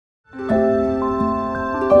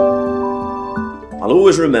I'll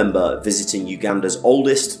always remember visiting Uganda's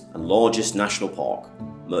oldest and largest national park,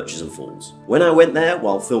 Murchison Falls. When I went there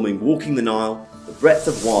while filming Walking the Nile, the breadth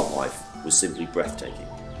of wildlife was simply breathtaking.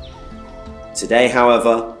 Today,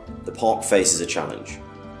 however, the park faces a challenge.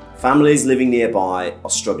 Families living nearby are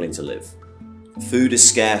struggling to live. Food is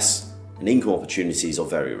scarce and income opportunities are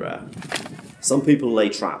very rare. Some people lay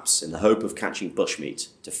traps in the hope of catching bushmeat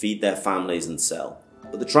to feed their families and sell.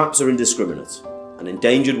 But the traps are indiscriminate, and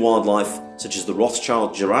endangered wildlife such as the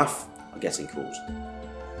Rothschild giraffe are getting caught.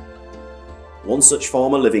 One such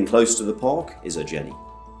farmer living close to the park is Jenny.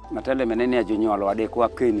 Matele menene ya jonyolo ade kwa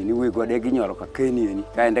keni ni wigo ade ginyolo ka keni ni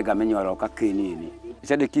kaende ga menyolo ka keni ni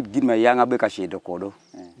isade kid gidma yanga be ka shedo kodo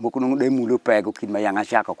mokuno de mulo pego kid ma yanga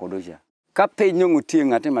shaka kodo ja ka pe nyongu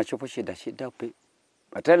tinga te machopo shida pe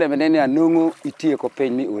matele menene ya nungu itie ko pe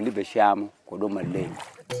mi oli be shamo kodo maleng.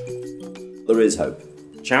 There is hope.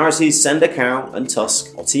 Charities Send a Cow and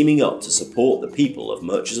Tusk are teaming up to support the people of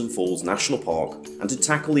Murchison Falls National Park and to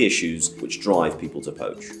tackle the issues which drive people to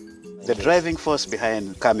poach. The driving force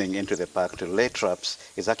behind coming into the park to lay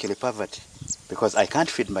traps is actually poverty. Because I can't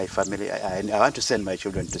feed my family, I want to send my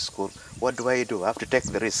children to school. What do? I have to take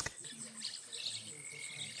the risk.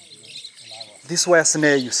 This wire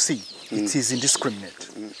snare you see, it is indiscriminate.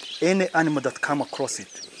 Any animal that comes across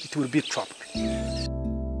it, it will be trapped.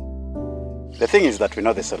 The thing is that we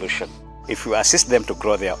know the solution. If we assist them to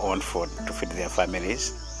grow their own food to feed their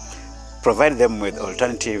families, provide them with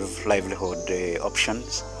alternative livelihood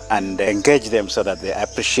options, and engage them so that they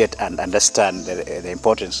appreciate and understand the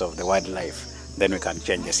importance of the wildlife, then we can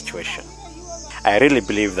change the situation. I really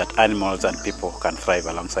believe that animals and people can thrive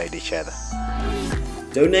alongside each other.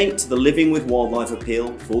 Donate to the Living with Wildlife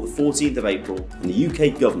appeal for the 14th of April, and the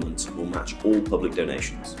UK government will match all public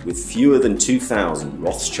donations. With fewer than 2,000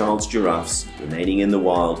 Rothschild's giraffes remaining in the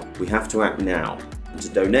wild, we have to act now. And to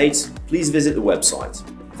donate, please visit the website.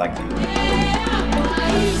 Thank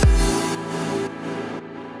you.